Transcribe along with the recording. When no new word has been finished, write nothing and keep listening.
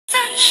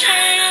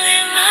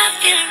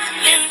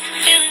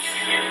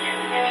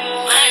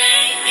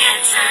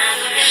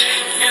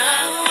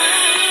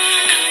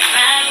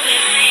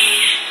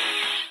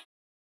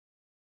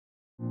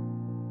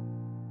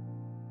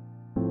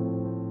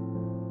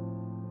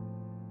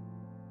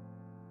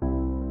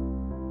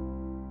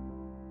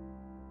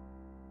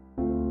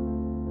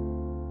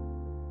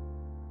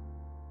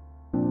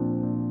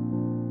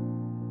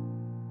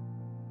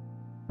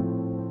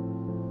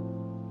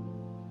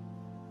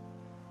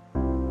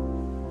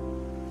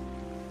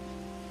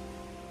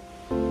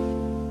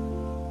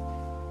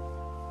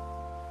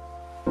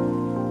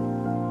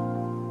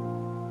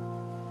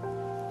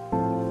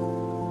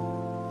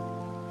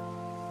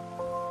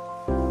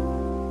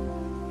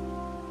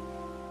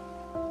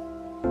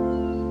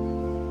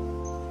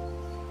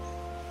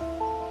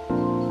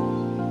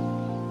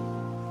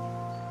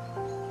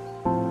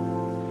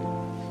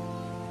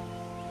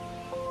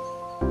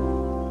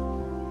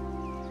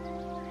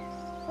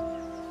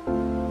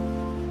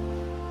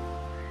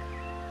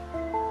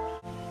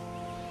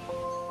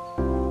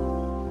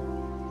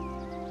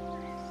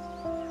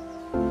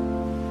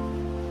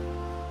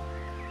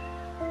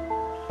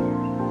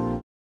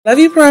Love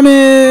you,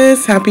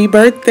 Promise. Happy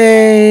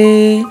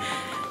birthday.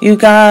 You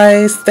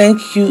guys,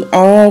 thank you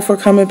all for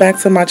coming back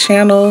to my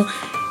channel.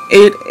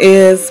 It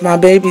is my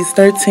baby's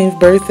 13th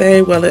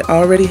birthday. Well, it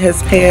already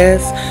has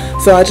passed.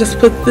 So I just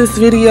put this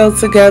video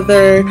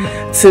together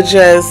to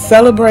just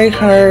celebrate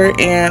her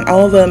and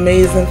all the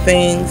amazing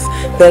things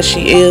that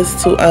she is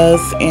to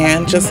us,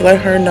 and just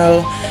let her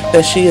know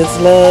that she is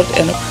loved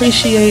and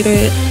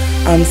appreciated.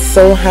 I'm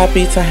so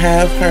happy to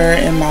have her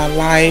in my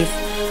life.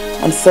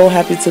 I'm so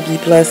happy to be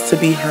blessed to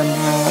be her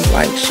mom.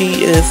 Like,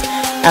 she is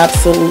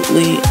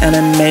absolutely an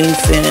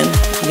amazing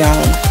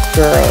young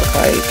girl.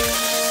 Like,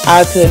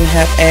 I couldn't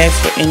have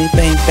asked for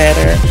anything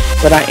better,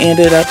 but I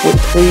ended up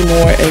with 3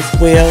 more as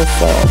well.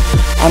 So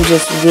I'm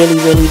just really,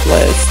 really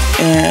blessed.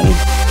 And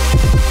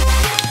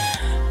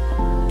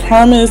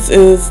Promise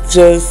is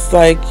just,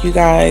 like, you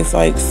guys,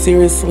 like,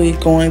 seriously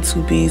going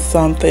to be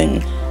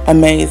something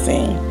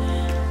amazing.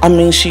 I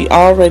mean, she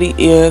already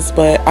is,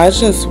 but I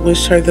just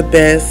wish her the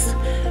best.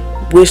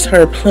 Wish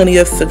her plenty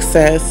of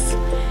success,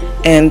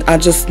 and I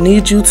just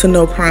need you to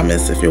know,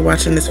 Promise, if you're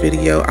watching this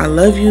video, I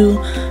love you.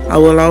 I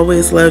will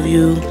always love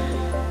you.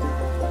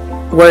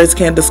 Words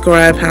can't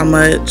describe how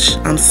much.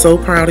 I'm so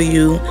proud of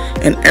you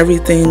and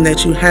everything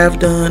that you have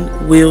done,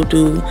 will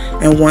do,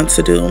 and want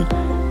to do.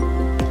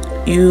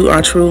 You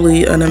are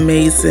truly an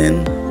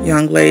amazing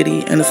young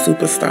lady and a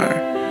superstar.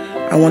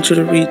 I want you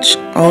to reach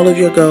all of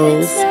your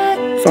goals,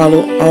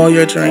 follow all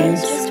your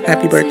dreams.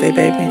 Happy birthday,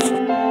 baby.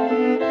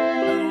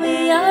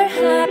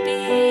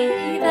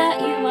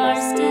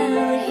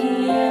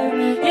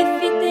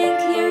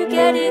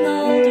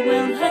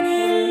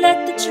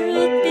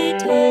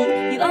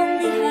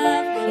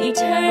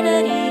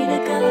 Eternity to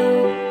go.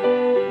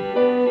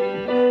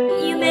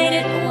 You made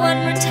it one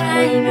more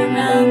time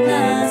around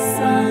the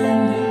sun.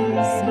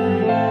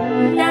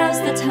 Now's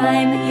the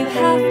time you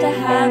have to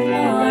have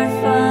more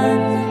fun.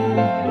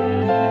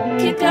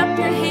 Kick up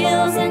your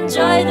heels,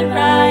 enjoy the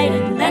ride,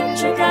 and let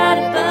your God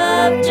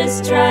above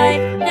just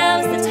drive.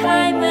 Now's the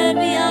time when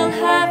we all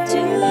have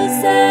to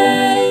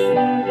say,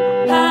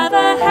 have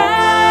a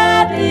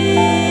happy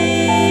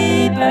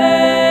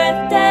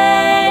birthday.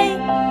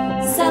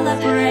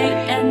 Celebrate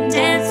and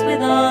dance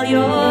with all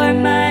your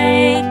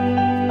might.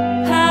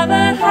 Have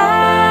a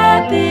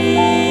happy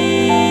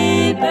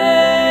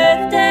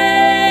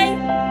birthday.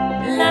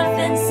 Laugh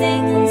and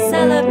sing and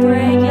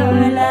celebrate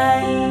your life.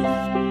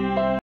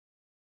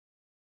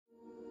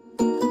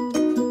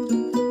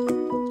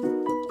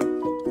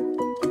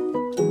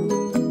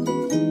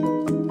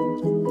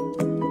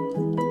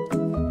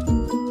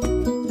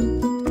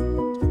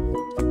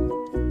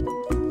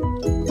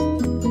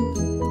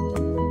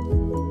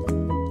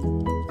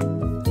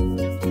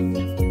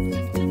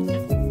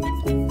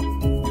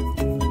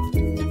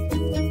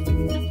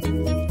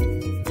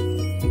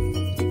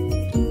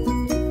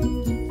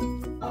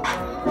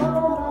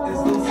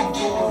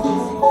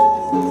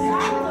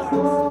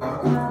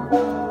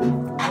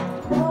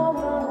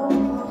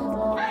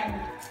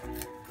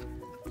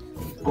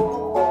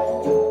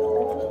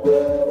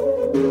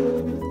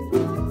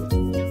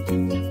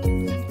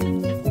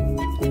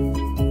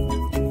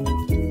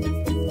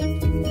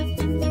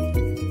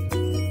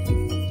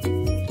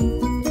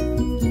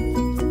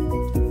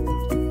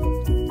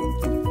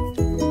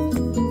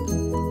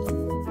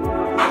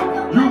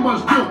 You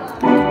must do.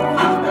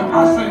 If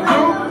I say no,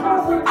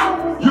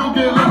 you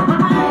get left.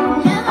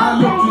 I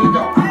look you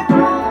go.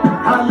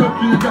 I look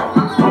you go.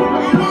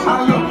 I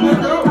look you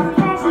go.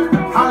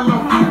 I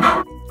look you go.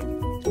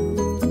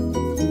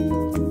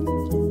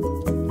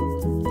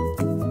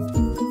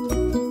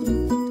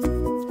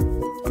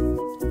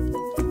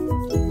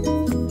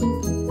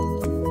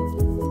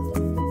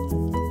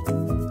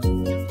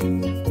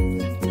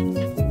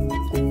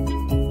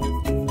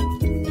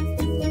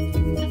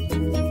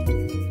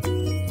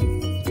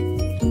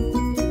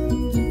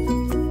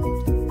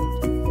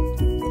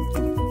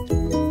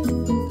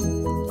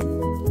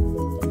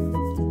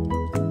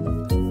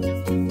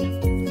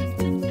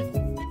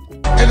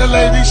 the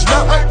ladies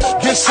know.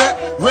 Get set,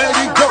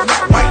 ready, go.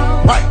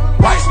 Now, right,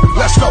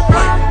 let's go.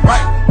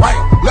 Right,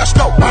 let's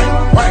go. Right,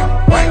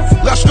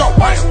 let's go.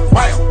 Right.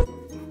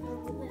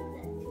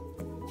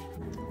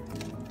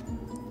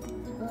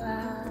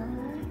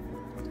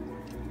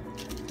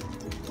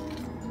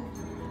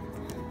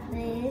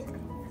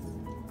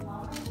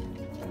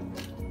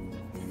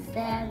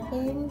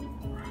 Seven,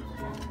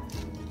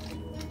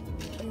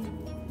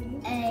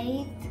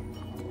 8,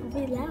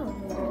 be louder.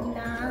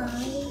 9,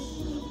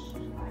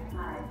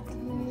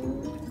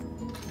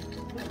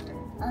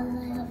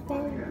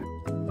 10, 11.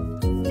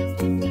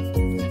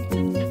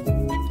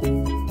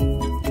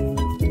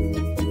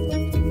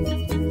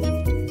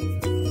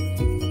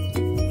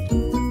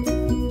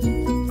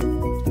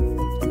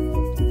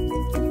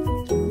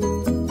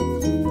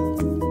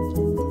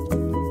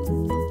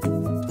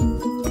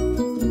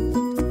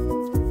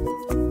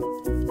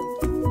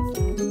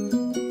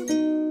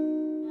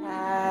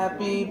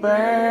 Happy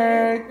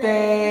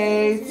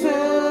birthday to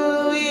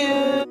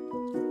you.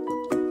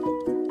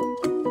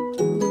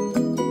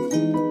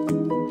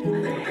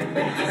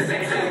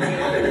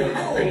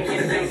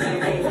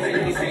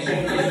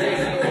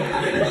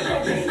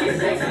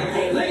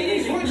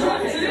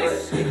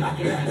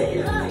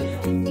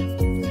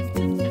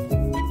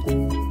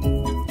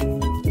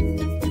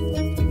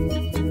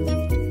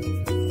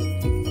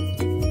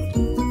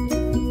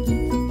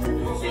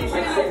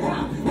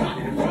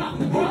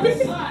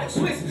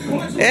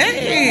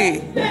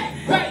 Hey!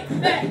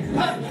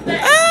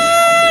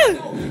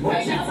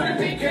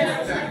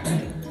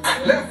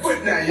 Left foot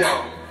now,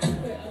 y'all.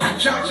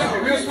 Cha-cha,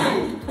 real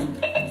smooth.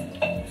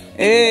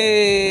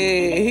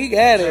 Hey, he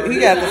got it. He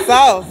got the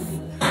sauce.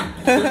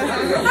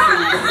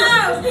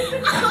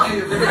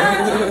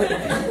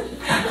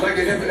 Like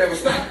it never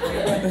stop.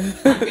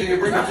 Can you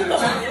bring it to the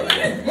top?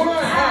 1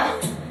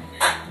 hop.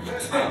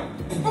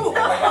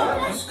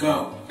 Let's go.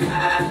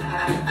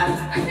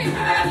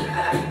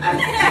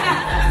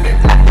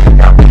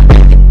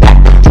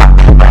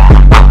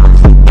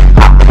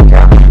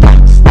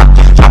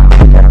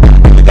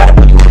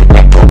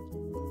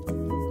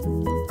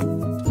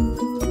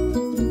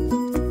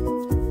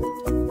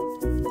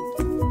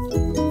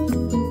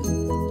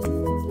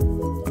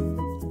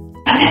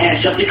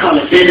 Something called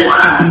a fiddle.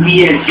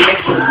 Me and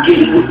Jackson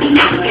getting with the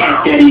nigga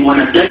cat daddy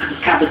wanna duck.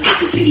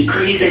 Competition, see the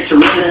crease and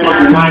surrender.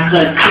 Fucking wine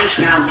cut kush,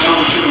 now I'm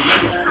going to the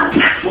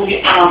window. Move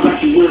your arms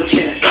like you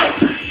wheelchair.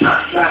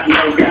 Drop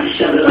low, grab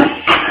each other like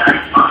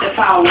that's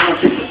how I want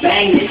to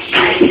bang this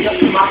shit. Up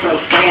to my bro,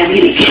 I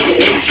need to kick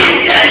it in.